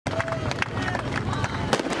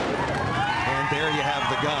you have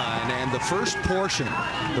the gun, and the first portion,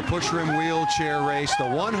 the push rim wheelchair race, the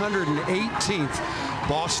 118th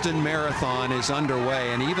Boston Marathon is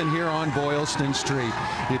underway. And even here on Boylston Street,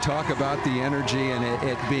 you talk about the energy and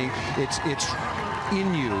it's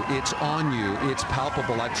in you, it's on you, it's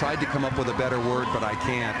palpable. I've tried to come up with a better word, but I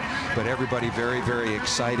can't. But everybody very, very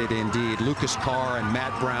excited indeed. Lucas Carr and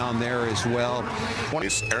Matt Brown there as well.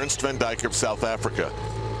 Ernst van Dijk of South Africa.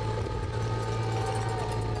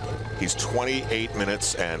 He's 28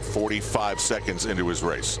 minutes and 45 seconds into his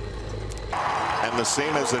race. And the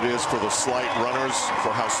same as it is for the slight runners, for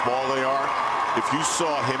how small they are, if you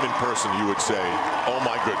saw him in person, you would say, oh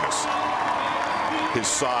my goodness. His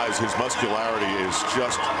size, his muscularity is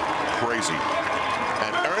just crazy.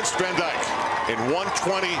 And Ernst van Dijk in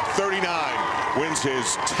 1:20:39 wins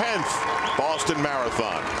his 10th Boston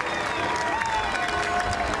Marathon.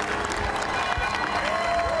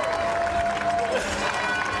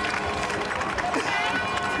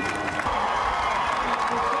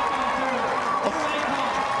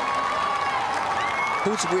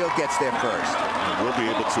 Whose wheel gets there first? We'll be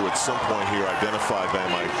able to, at some point here, identify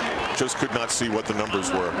them. I just could not see what the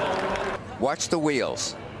numbers were. Watch the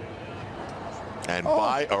wheels. And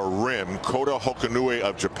by a rim, Kota Hokanui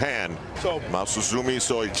of Japan, Masuzumi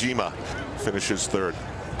Soejima finishes third.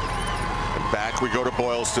 And back we go to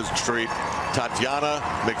Boylston Street. Tatiana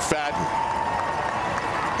Mcfadden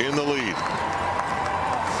in the lead.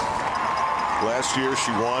 Last year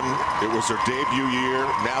she won. It was her debut year.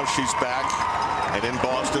 Now she's back. And in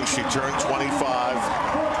Boston, she turned 25.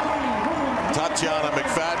 Tatiana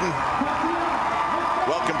Mcfadden,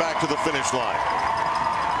 welcome back to the finish line.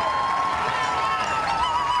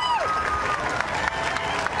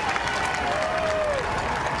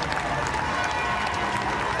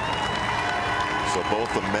 So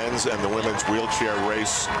both the men's and the women's wheelchair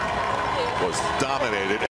race was dominated.